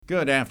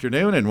Good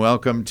afternoon and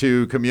welcome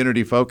to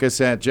Community Focus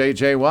at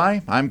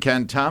JJY. I'm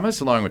Ken Thomas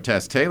along with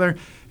Tess Taylor,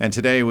 and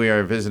today we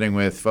are visiting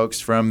with folks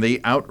from the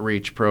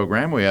Outreach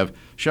Program. We have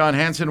Shawn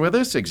Hansen with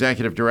us,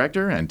 Executive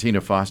Director, and Tina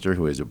Foster,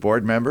 who is a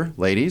board member.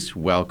 Ladies,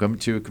 welcome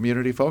to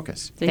Community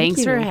Focus.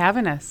 Thanks for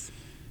having us.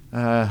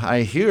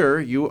 I hear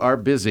you are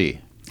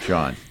busy,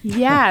 Shawn.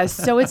 Yeah,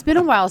 so it's been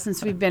a while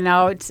since we've been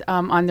out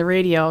on the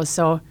radio,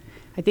 so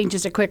I think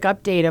just a quick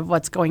update of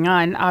what's going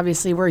on.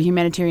 Obviously, we're a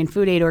humanitarian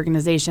food aid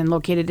organization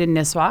located in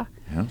Nisswa.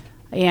 Yeah.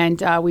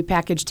 And we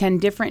package 10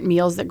 different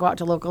meals that go out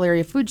to local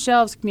area food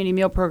shelves, community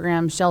meal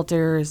programs,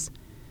 shelters,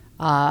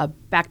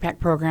 backpack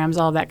programs,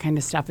 all that kind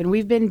of stuff. And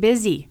we've been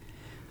busy.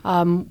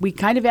 We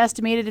kind of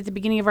estimated at the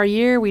beginning of our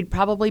year we'd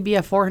probably be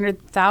a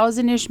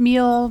 400,000-ish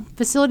meal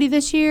facility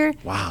this year.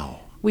 Wow.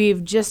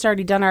 We've just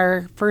already done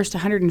our first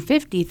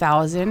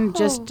 150,000,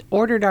 just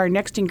ordered our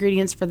next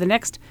ingredients for the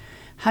next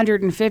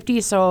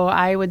 150, so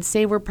I would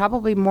say we're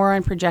probably more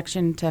on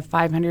projection to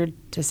 500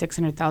 to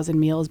 600,000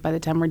 meals by the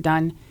time we're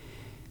done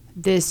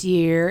this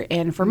year.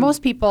 And for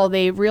most people,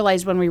 they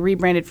realized when we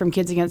rebranded from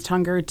Kids Against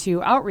Hunger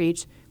to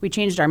Outreach, we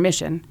changed our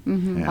mission.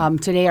 Mm-hmm. Yeah.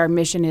 Today, our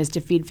mission is to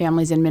feed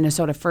families in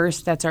Minnesota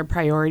first. That's our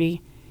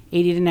priority.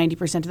 80 to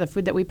 90% of the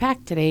food that we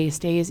pack today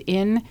stays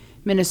in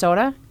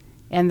Minnesota,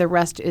 and the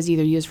rest is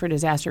either used for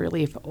disaster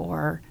relief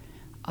or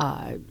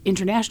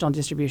international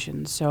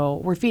distribution.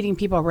 So we're feeding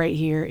people right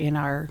here in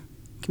our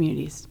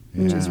communities,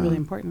 which is really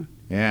important.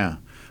 Yeah.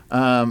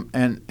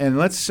 And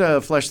let's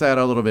flesh that out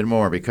a little bit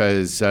more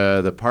because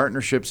the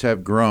partnerships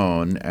have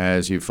grown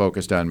as you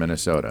focused on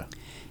Minnesota.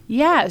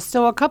 Yeah.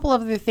 So a couple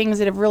of the things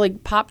that have really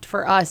popped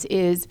for us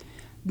is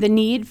the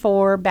need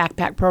for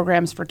backpack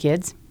programs for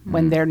kids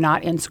when they're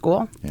not in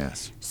school.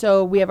 Yes.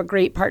 So we have a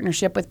great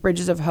partnership with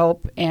Bridges of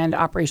Hope and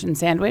Operation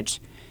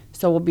Sandwich.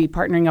 So we'll be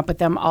partnering up with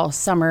them all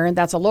summer.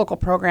 That's a local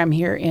program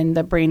here in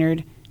the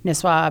Brainerd,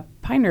 Nisswa,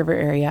 Pine River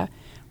area.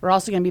 We're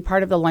also going to be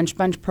part of the Lunch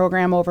Bunch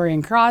program over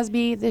in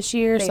Crosby this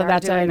year. They so are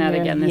that's doing that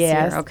again this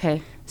year.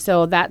 Okay.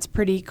 So that's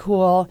pretty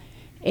cool.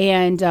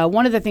 And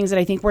one of the things that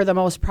I think we're the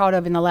most proud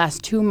of in the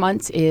last 2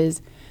 months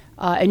is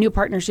a new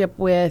partnership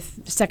with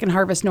Second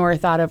Harvest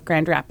North out of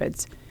Grand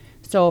Rapids.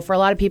 So for a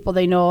lot of people,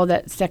 they know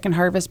that Second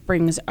Harvest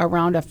brings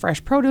around a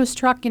fresh produce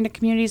truck into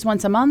communities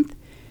once a month.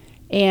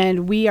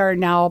 And we are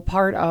now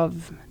part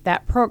of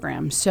that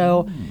program.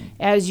 So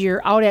as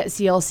you're out at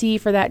CLC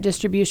for that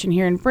distribution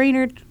here in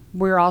Brainerd,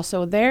 we're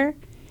also there.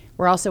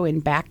 We're also in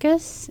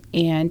Bacchus,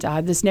 and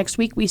this next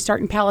week we start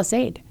in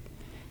Palisade.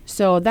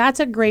 So that's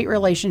a great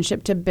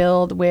relationship to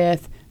build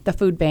with the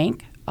food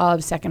bank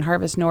of Second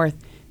Harvest North.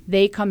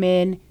 They come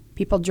in,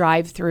 people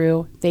drive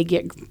through, they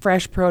get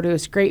fresh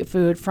produce, great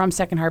food from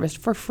Second Harvest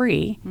for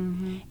free,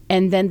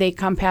 and then they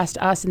come past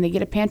us and they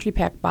get a pantry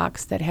pack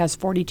box that has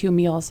 42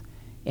 meals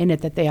in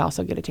it that they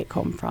also get to take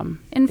home from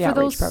the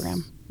Outreach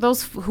Program.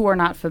 Those who are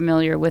not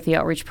familiar with the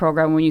Outreach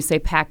Program, when you say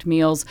packed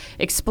meals,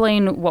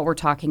 explain what we're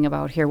talking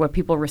about here, what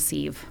people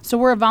receive. So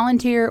we're a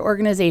volunteer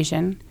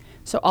organization.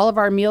 So all of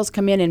our meals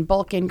come in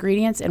bulk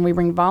ingredients, and we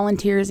bring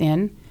volunteers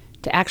in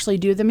to actually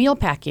do the meal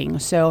packing.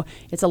 So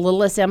it's a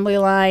little assembly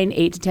line,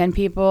 8 to 10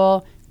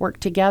 people work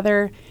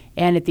together,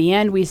 and at the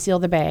end we seal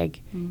the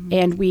bag.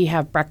 And we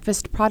have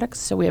breakfast products.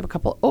 So we have a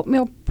couple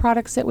oatmeal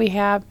products that we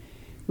have.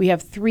 We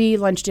have 3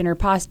 lunch dinner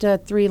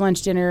pasta, 3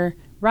 lunch dinner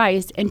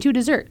rice, and 2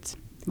 desserts.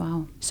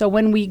 Wow. So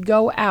when we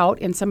go out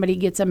and somebody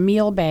gets a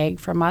meal bag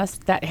from us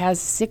that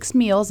has 6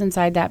 meals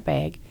inside that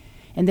bag,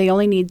 and they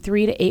only need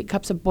 3 to 8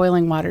 cups of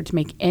boiling water to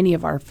make any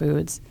of our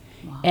foods.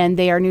 Wow. And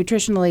they are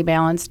nutritionally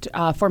balanced,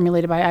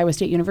 formulated by Iowa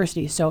State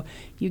University. So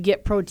you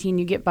get protein,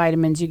 you get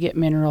vitamins, you get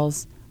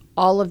minerals.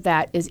 All of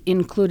that is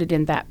included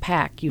in that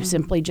pack. You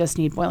simply just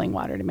need boiling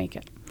water to make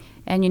it.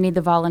 And you need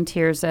the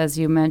volunteers, as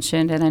you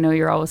mentioned, and I know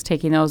you're always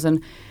taking those.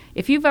 And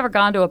if you've ever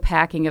gone to a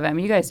packing event, I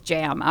mean, you guys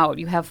jam out.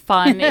 You have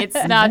fun. It's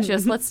not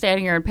just let's stand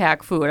here and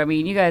pack food. I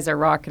mean, you guys are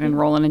rocking and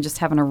rolling and just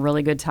having a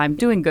really good time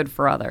doing good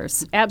for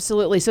others.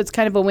 Absolutely. So it's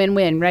kind of a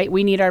win-win, right?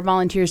 We need our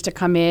volunteers to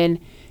come in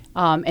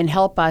and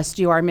help us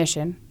do our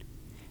mission.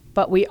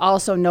 But we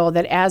also know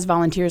that as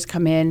volunteers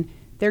come in,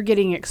 they're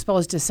getting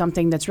exposed to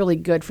something that's really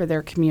good for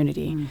their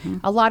community.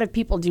 A lot of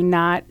people do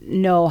not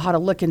know how to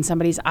look in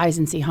somebody's eyes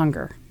and see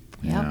hunger.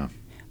 Yeah.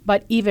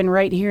 But even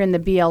right here in the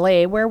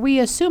BLA, where we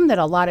assume that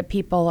a lot of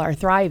people are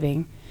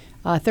thriving,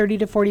 30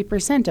 to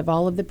 40% of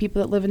all of the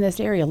people that live in this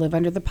area live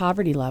under the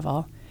poverty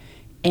level.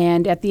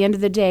 And at the end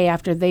of the day,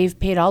 after they've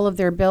paid all of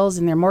their bills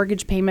and their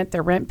mortgage payment,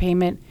 their rent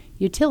payment,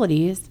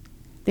 utilities,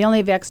 they only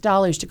have X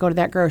dollars to go to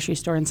that grocery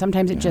store, and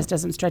sometimes it just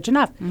doesn't stretch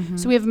enough.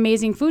 So we have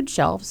amazing food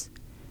shelves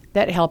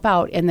that help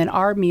out, and then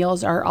our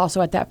meals are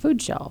also at that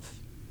food shelf.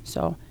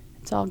 So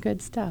it's all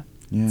good stuff.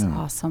 Yeah. It's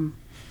awesome.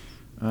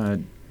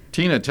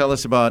 Tina, tell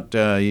us about,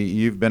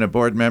 you've been a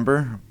board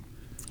member.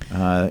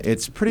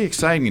 It's pretty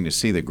exciting to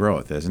see the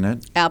growth, isn't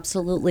it?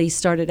 Absolutely.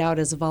 Started out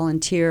as a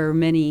volunteer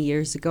many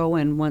years ago,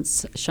 and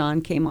once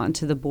Shawn came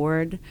onto the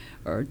board,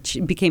 or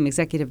became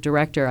executive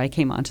director, I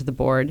came onto the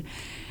board.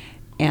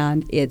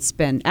 And it's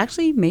been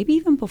actually maybe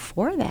even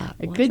before that.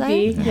 It was could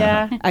be,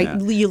 yeah.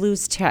 You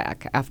lose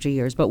track after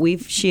years, but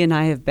she and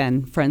I have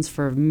been friends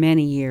for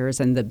many years,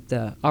 and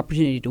the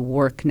opportunity to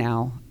work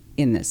now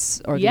in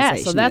this organization.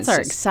 Yeah, so that's our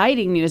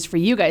exciting news for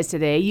you guys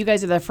today. You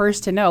guys are the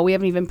first to know. We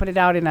haven't even put it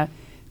out in a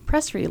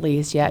press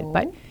release yet,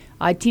 but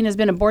Tina's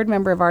been a board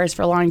member of ours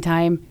for a long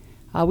time.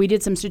 We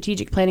did some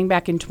strategic planning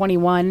back in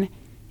 21,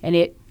 and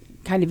it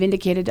kind of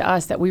indicated to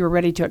us that we were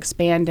ready to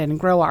expand and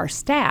grow our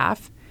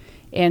staff.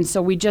 And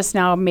so we just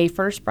now, May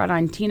 1st, brought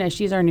on Tina.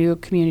 She's our new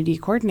community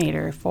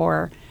coordinator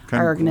for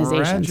our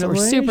organization. So we're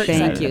super excited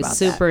Thank you. about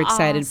Super that.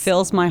 excited. Awesome.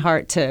 Fills my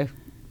heart to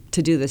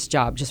do this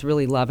job. Just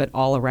really love it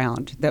all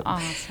around.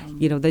 Awesome.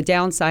 The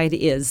downside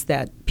is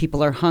that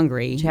people are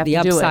hungry. You have The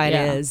to do it, upside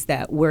yeah. is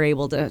that we're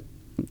able to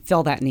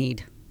fill that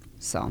need.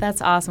 So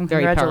That's awesome.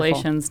 Very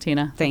Congratulations,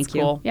 Tina. Thank That's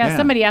you. Cool. Yeah, Yeah.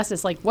 somebody asked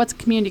us, what's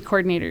community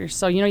coordinator?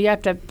 So, you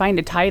have to find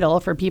a title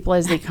for people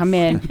as they come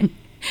in.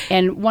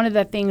 And one of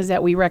the things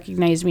that we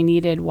recognized we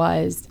needed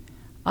was,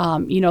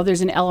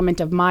 there's an element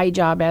of my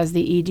job as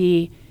the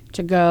ED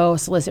to go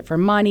solicit for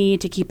money,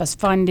 to keep us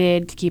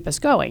funded, to keep us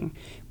going.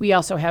 We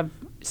also have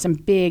some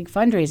big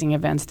fundraising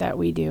events that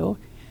we do.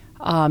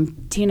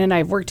 Tina and I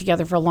have worked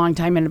together for a long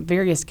time in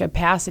various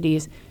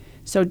capacities.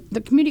 So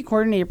the community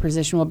coordinator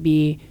position will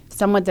be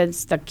someone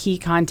that's the key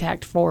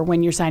contact for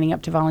when you're signing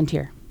up to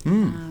volunteer.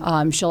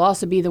 She'll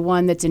also be the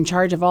one that's in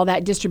charge of all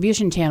that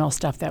distribution channel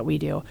stuff that we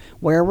do,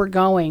 where we're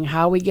going,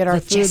 how we get our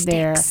food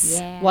there,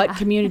 what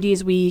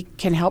communities we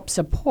can help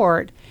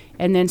support,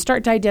 and then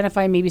start to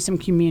identify maybe some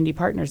community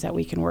partners that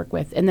we can work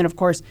with. And then, of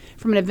course,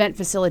 from an event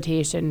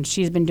facilitation,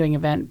 she's been doing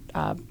event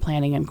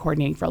planning and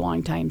coordinating for a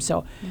long time.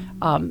 So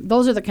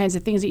those are the kinds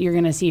of things that you're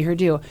going to see her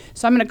do.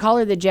 So I'm going to call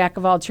her the jack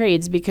of all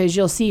trades because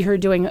you'll see her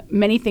doing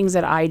many things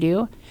that I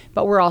do,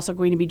 but we're also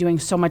going to be doing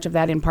so much of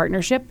that in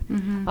partnership,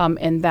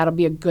 and that'll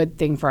be a good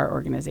thing for our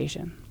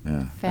organization.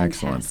 Yeah,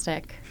 excellent.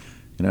 Fantastic.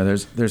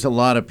 There's a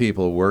lot of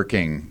people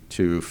working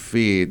to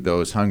feed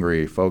those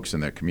hungry folks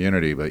in their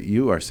community, but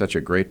you are such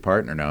a great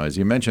partner now. As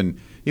you mentioned,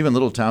 even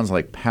little towns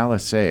like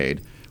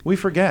Palisade, we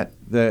forget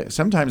that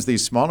sometimes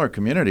these smaller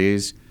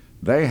communities,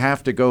 they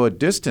have to go a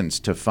distance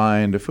to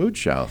find a food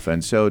shelf.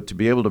 And so to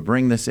be able to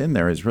bring this in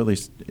there is really,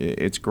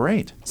 it's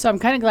great. So I'm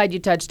kind of glad you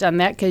touched on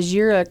that because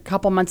you're a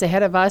couple months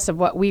ahead of us of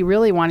what we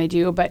really want to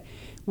do, but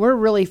we're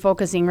really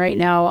focusing right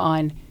now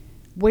on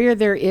where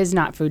there is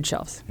not food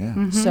shelves.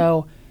 Yeah.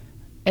 So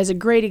as a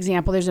great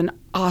example, there's an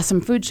awesome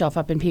food shelf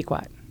up in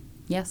Pequot.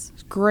 Yes.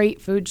 It's a great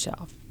food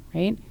shelf,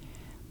 right?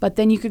 But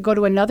then you could go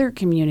to another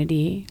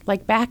community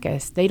like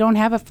Bacchus. They don't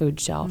have a food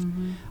shelf.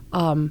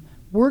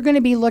 We're going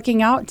to be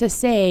looking out to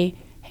say,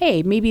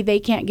 hey, maybe they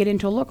can't get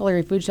into a local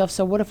area food shelf,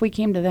 so what if we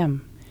came to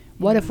them?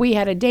 What if we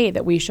had a day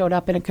that we showed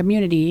up in a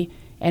community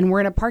and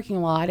we're in a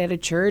parking lot at a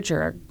church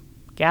or a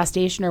gas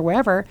station or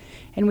wherever,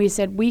 and we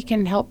said, we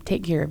can help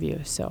take care of you.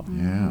 So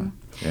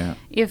Yeah.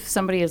 If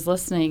somebody is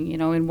listening,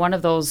 in one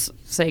of those,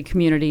 say,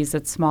 communities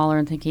that's smaller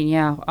and thinking,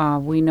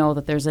 we know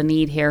that there's a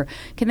need here,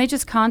 can they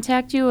just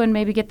contact you and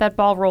maybe get that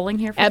ball rolling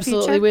here for the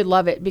absolutely, future? we'd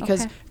love it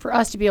because Okay. for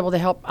us to be able to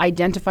help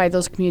identify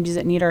those communities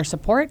that need our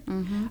support,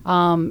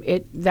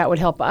 that would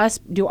help us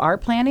do our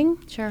planning.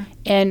 Sure.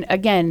 And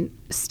again,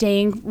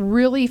 staying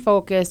really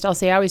focused. I'll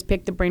say I always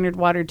pick the Brainerd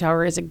Water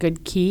Tower as a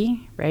good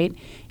key, right?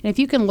 And if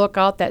you can look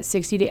out that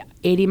 60 to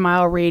 80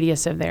 mile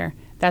radius of there,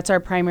 that's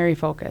our primary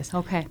focus.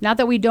 Okay. Not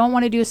that we don't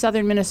want to do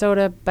southern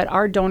Minnesota, but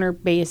our donor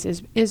base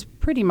is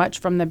pretty much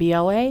from the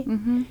BLA,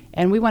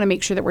 and we want to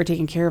make sure that we're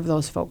taking care of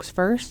those folks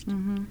first,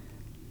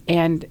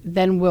 and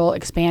then we'll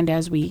expand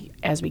as we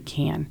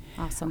can.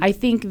 Awesome. I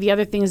think the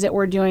other things that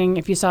we're doing,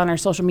 if you saw on our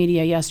social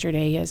media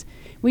yesterday, is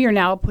we are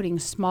now putting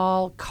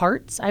small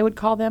carts, I would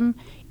call them,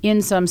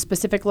 in some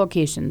specific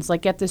locations,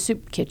 like at the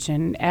soup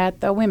kitchen,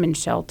 at the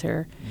women's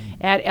shelter,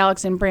 at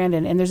Alex and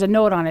Brandon, and there's a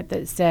note on it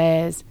that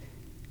says,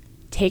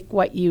 take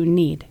what you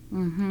need.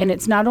 And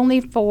it's not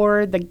only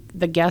for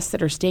the guests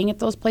that are staying at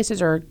those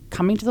places or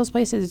coming to those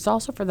places, it's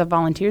also for the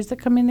volunteers that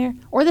come in there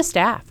or the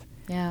staff,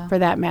 for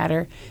that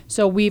matter.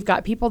 So we've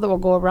got people that will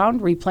go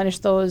around, replenish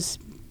those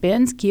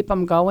bins, keep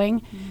them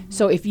going.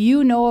 So if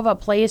you know of a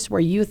place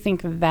where you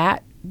think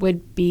that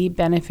would be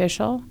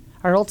beneficial,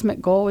 our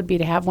ultimate goal would be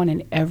to have one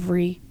in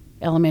every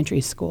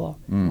elementary school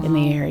in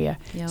the area,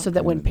 so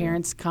that when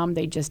parents come,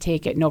 they just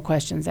take it, no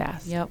questions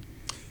asked. Yep.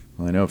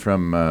 Well, I know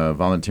from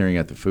volunteering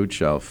at the food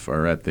shelf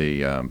or at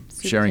the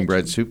Sharing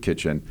Bread Soup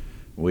Kitchen,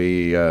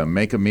 we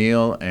make a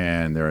meal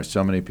and there are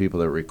so many people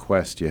that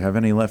request, do you have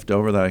any left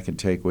over that I can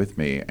take with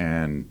me?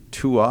 And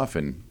too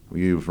often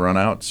you've run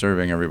out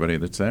serving everybody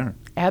that's there.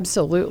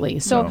 Absolutely.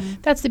 So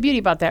that's the beauty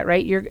about that,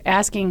 right? You're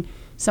asking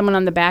someone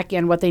on the back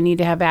end what they need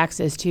to have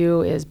access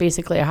to is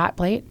basically a hot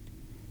plate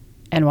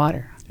and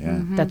water.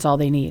 Yeah. That's all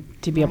they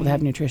need to be able to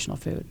have nutritional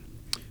food.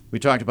 We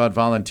talked about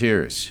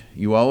volunteers.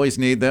 You always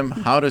need them.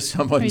 How does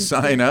someone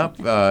sign up?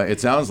 It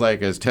sounds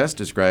like, as Tess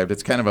described,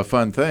 it's kind of a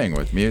fun thing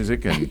with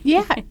music and...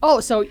 Yeah.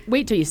 Oh, so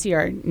wait till you see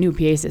our new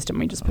PA system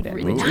we just put in.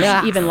 Really?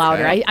 Yeah. Even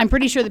louder. I'm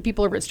pretty sure the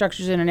people over at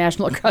Structures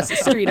International across the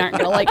street aren't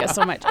going to like us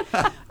so much.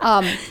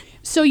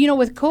 So,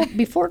 with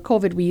before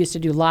COVID, we used to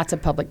do lots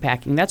of public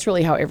packing. That's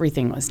really how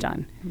everything was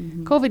done.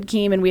 COVID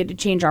came and we had to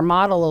change our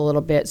model a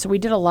little bit. So we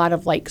did a lot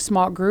of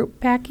small group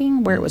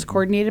packing where it was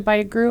coordinated by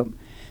a group.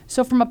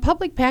 So from a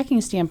public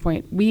packing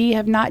standpoint, we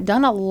have not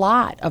done a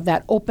lot of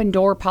that open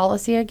door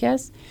policy, I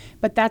guess,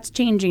 but that's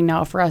changing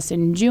now for us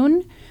in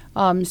June.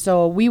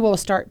 So we will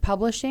start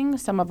publishing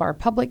some of our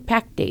public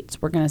pack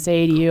dates. We're going to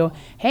say to you,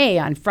 hey,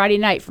 on Friday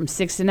night from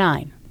 6 to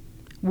 9,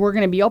 we're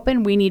going to be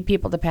open. We need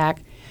people to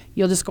pack.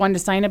 You'll just go on to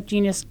Sign Up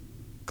Genius,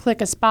 click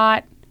a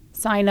spot,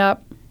 sign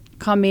up,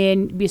 come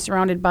in, be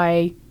surrounded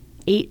by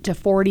 8 to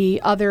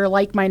 40 other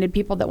like-minded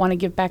people that want to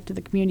give back to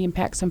the community and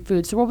pack some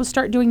food. So we'll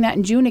start doing that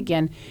in June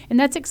again. And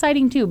that's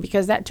exciting, too,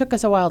 because that took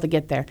us a while to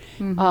get there.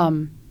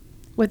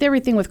 With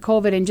everything with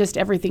COVID and just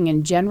everything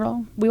in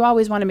general, we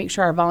always want to make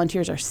sure our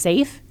volunteers are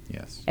safe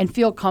and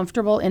feel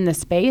comfortable in the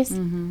space.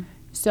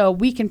 So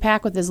we can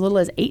pack with as little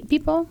as 8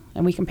 people,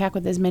 and we can pack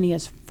with as many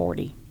as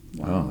 40.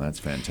 Wow, that's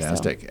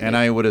fantastic. And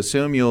I would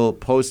assume you'll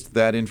post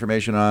that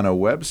information on a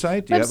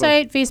website?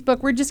 Facebook.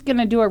 We're just going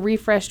to do a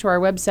refresh to our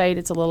website.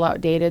 It's a little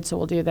outdated, so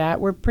we'll do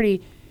that. We're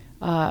pretty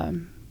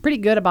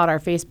good about our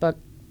Facebook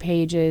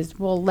pages.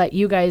 We'll let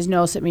you guys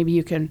know so that maybe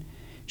you can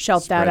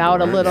shout Spread that out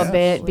the a word, little yes.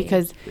 bit.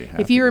 Because Be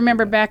happy if you to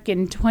remember do that. back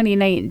in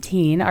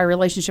 2019, our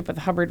relationship with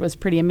Hubbard was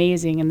pretty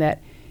amazing in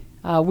that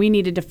we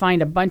needed to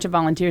find a bunch of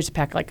volunteers to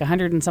pack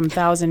 100 and some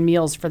thousand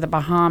meals for the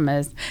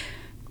Bahamas.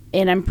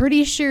 And I'm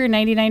pretty sure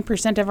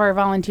 99% of our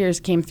volunteers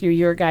came through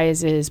your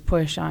guys'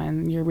 push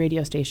on your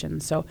radio station.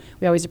 So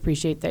we always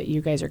appreciate that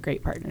you guys are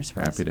great partners for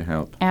us. Happy to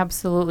help.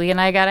 Absolutely.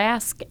 And I got to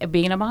ask,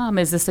 being a mom,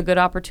 is this a good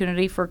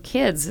opportunity for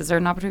kids? Is there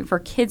an opportunity for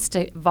kids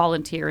to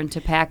volunteer and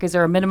to pack? Is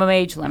there a minimum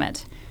age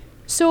limit?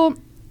 So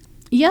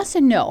yes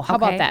and no. How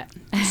about Okay.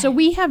 that? So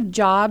we have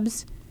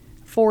jobs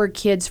for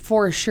kids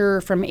for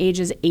sure from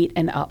ages 8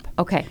 and up.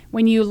 Okay.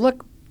 When you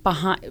look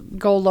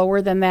go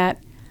lower than that,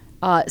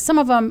 some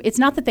of them, it's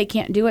not that they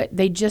can't do it.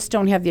 They just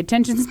don't have the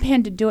attention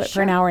span to do it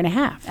for an hour and a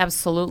half.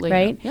 Absolutely.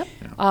 Right? Yep.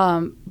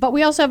 But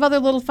we also have other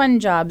little fun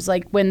jobs,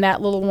 like when that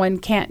little one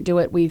can't do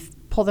it, we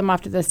pull them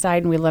off to the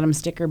side and we let them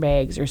sticker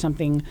bags or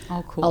something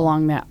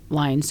along that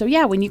line. So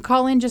yeah, when you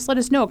call in, just let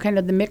us know kind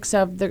of the mix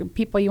of the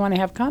people you want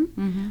to have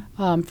come.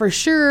 For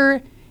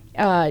sure,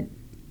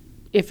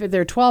 if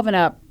they're 12 and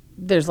up,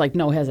 there's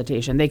no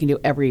hesitation. They can do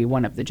every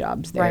one of the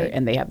jobs there, Right.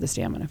 and they have the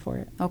stamina for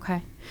it.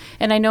 Okay.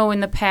 And I know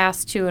in the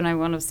past, too, and I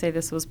want to say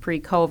this was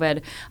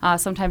pre-COVID,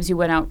 sometimes you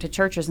went out to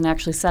churches and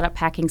actually set up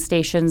packing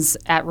stations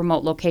at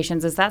remote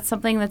locations. Is that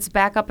something that's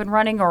back up and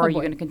running, or are you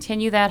going to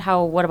continue that?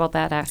 What about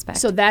that aspect?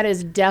 So that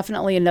is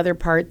definitely another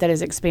part that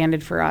has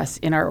expanded for us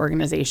in our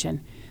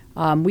organization.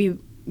 We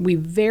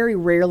very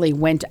rarely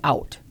went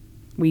out.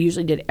 We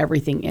usually did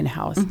everything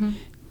in-house.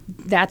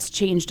 That's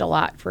changed a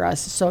lot for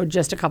us. So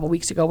just a couple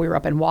weeks ago, we were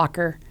up in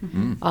Walker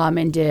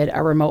and did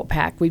a remote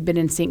pack. We've been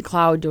in St.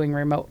 Cloud doing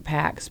remote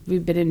packs.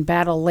 We've been in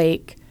Battle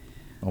Lake.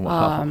 Oh,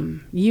 wow.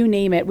 You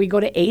name it. We go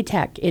to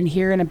ATEC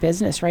here in a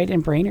business, right, in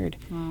Brainerd,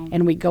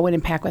 and we go in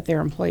and pack with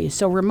their employees.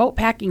 So remote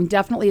packing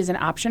definitely is an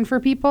option for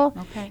people.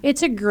 Okay.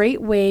 It's a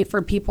great way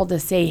for people to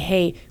say,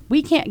 hey,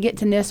 we can't get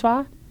to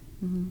Nisswa.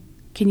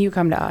 Can you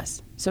come to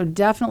us? So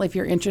definitely if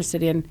you're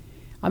interested in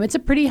it's a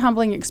pretty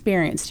humbling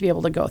experience to be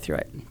able to go through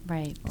it.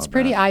 Right. It's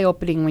pretty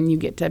eye-opening when you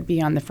get to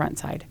be on the front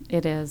side.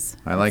 It is.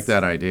 I like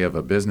that idea of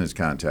a business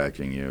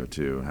contacting you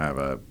to have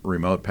a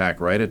remote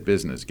pack right at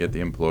business, get the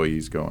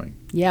employees going.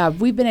 Yeah,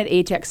 we've been at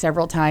ATEC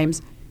several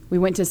times. We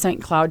went to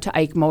St. Cloud to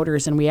Ike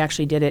Motors, and we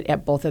actually did it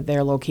at both of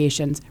their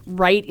locations,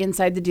 right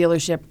inside the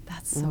dealership,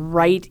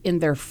 right in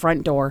their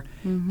front door.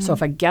 So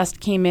if a guest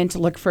came in to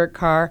look for a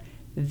car,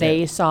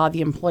 they saw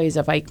the employees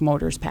of Ike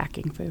Motors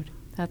packing food.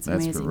 That's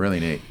That's amazing. really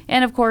neat.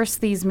 And of course,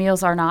 these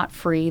meals are not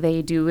free.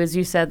 They do, as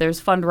you said,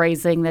 there's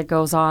fundraising that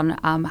goes on.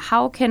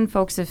 How can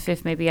folks,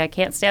 if maybe I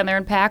can't stand there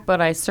and pack, but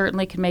I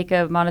certainly can make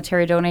a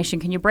monetary donation,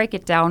 can you break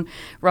it down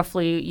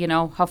roughly,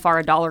 how far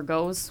a dollar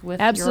goes with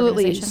your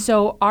Absolutely. organization?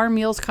 So our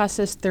meals cost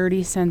us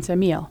 30 cents a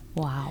meal.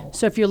 Wow.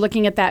 So if you're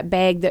looking at that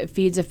bag that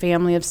feeds a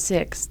family of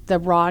 6, the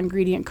raw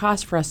ingredient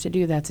cost for us to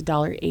do that's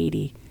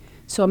 $1.80.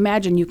 So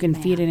imagine you can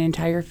feed an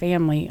entire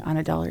family on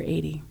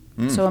 $1.80.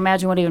 So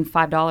imagine what even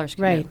 $5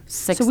 can Right. do.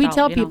 $6, So we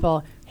tell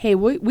people, hey,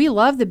 we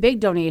love the big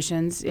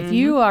donations. If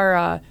you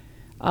are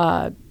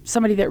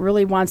somebody that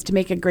really wants to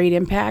make a great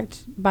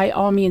impact, by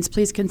all means,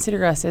 please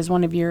consider us as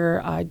one of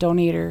your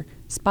donator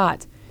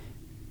spots.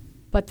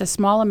 But the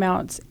small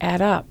amounts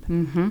add up.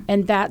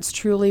 And that's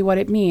truly what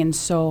it means.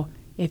 So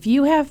if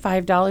you have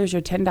 $5 or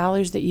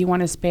 $10 that you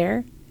want to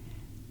spare,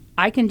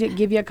 I can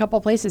give you a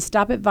couple places.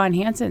 Stop at Von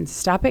Hansen's.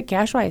 Stop at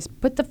Cashwise.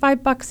 Put the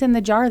 $5 in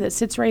the jar that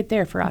sits right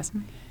there for us.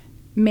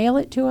 Mail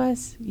it to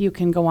us. You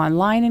can go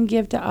online and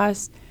give to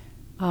us.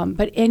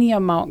 But any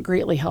amount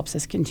greatly helps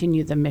us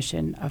continue the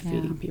mission of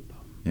feeding people.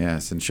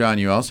 Yes, and Shawn,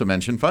 you also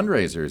mentioned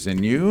fundraisers,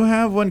 and you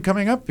have one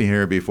coming up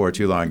here before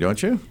too long,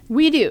 don't you?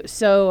 We do.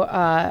 So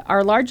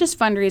our largest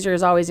fundraiser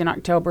is always in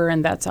October,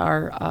 and that's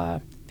our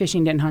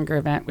Fishing Didn't Hunger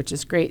event, which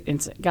is great.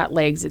 It's got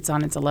legs. It's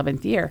on its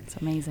 11th year. It's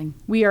amazing.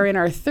 We are in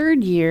our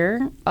 3rd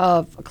year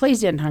of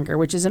Clays Didn't Hunger,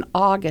 which is an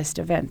August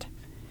event.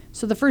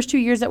 So the first 2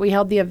 years that we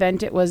held the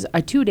event, it was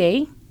a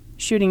 2-day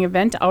shooting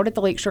event out at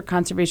the Lakeshore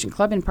Conservation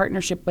Club in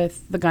partnership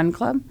with the Gun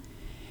Club.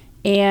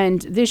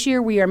 And this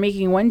year we are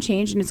making one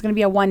change, and it's going to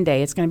be a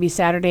 1-day. It's going to be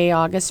Saturday,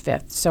 August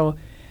 5th. So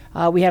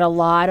we had a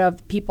lot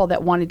of people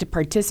that wanted to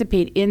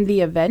participate in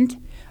the event,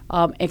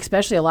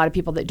 especially a lot of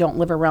people that don't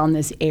live around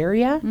this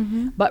area.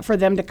 But for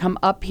them to come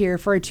up here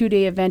for a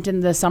 2-day event in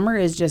the summer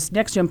is just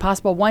next to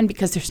impossible. One,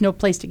 because there's no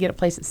place to get a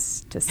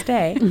place to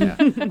stay.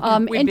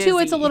 And two,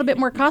 it's a little bit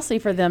more costly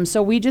for them.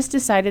 So we just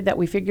decided that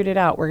we figured it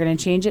out. We're going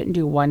to change it and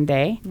do 1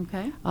 day,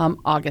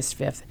 August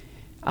 5th.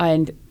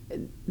 And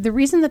the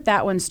reason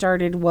that one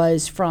started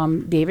was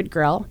from David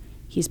Grell.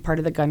 He's part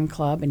of the Gun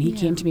Club, and he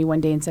came to me one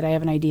day and said, I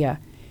have an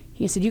idea.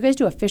 He said, you guys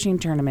do a fishing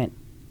tournament,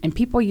 and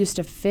people used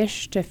to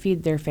fish to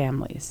feed their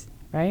families,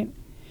 right?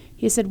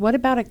 He said, what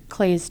about a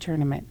clays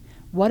tournament?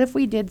 What if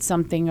we did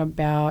something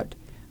about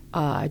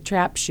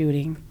trap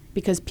shooting?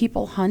 Because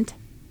people hunt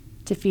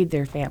to feed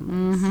their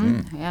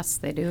families. Yes,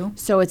 they do.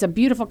 So it's a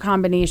beautiful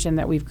combination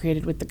that we've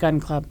created with the Gun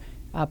Club.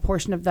 A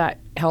portion of that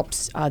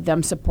helps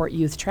them support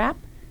youth trap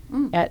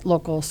at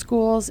local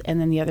schools,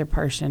 and then the other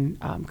portion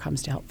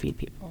comes to help feed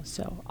people.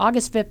 So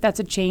August 5th, that's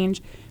a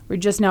change. We're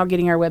just now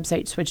getting our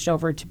website switched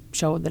over to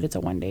show that it's a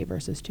 1-day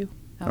versus 2.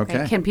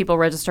 Okay. Can people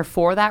register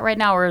for that right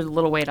now, or a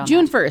little wait on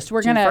June that? 1st.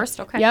 We're June gonna. 1st?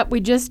 Okay. Yep. We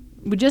just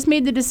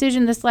made the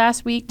decision this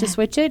last week to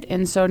switch it,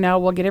 and so now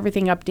we'll get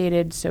everything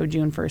updated. So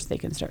June 1st they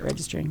can start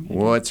registering.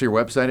 What's your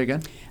website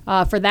again?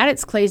 For that,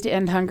 it's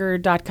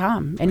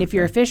claystoendhunger.com. And if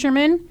you're a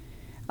fisherman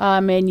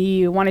and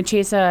you want to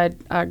chase a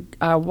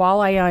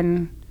walleye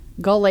on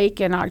Gull Lake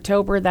in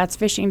October, that's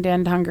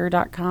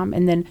fishingtoendhunger.com.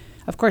 And then,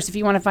 of course, if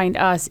you want to find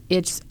us,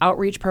 it's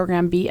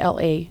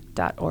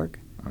outreachprogrambla.org.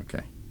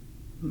 Okay.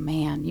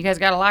 Man, you guys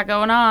got a lot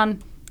going on.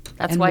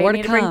 That's And why you more to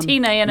need to bring come.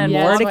 Tina in and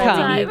More to more come.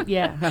 time.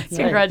 Yeah.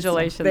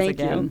 Congratulations Thank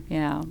again. you.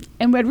 Yeah.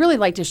 And we'd really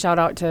like to shout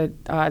out to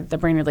the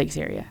Brainerd Lakes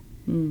area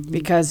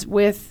because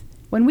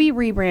when we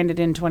rebranded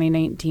in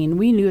 2019,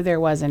 we knew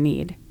there was a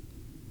need.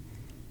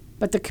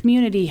 But the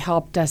community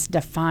helped us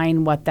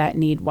define what that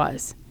need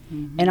was.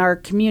 And our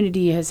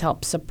community has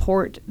helped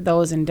support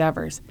those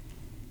endeavors.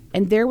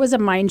 And there was a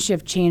mind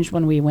shift change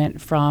when we went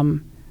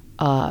from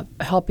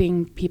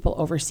helping people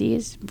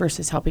overseas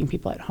versus helping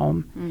people at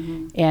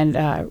home. And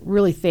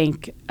really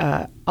thank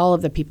all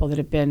of the people that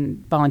have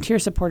been volunteer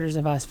supporters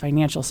of us,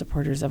 financial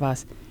supporters of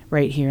us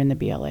right here in the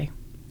BLA.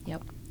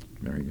 Yep.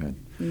 Very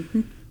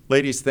good.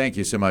 Ladies, thank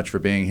you so much for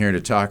being here to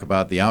talk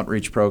about the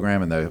outreach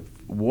program and the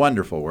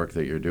wonderful work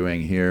that you're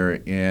doing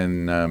here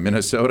in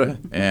Minnesota.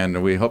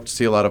 And we hope to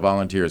see a lot of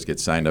volunteers get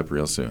signed up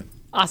real soon.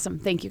 Awesome.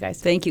 Thank you,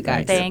 guys. Thank you,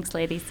 guys. Thanks,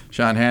 ladies.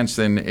 Shawn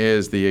Hansen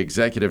is the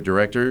executive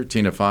director,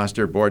 Tina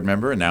Foster, board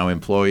member, and now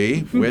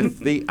employee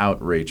with the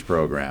Outreach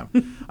Program.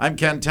 I'm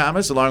Ken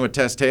Thomas, along with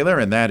Tess Taylor,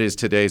 and that is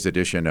today's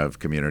edition of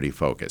Community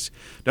Focus.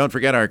 Don't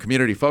forget our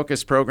Community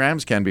Focus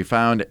programs can be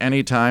found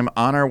anytime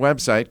on our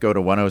website. Go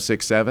to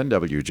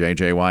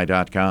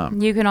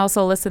 1067wjjy.com. You can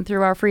also listen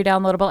through our free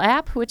downloadable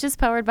app, which is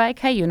powered by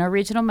Cuyuna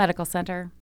Regional Medical Center.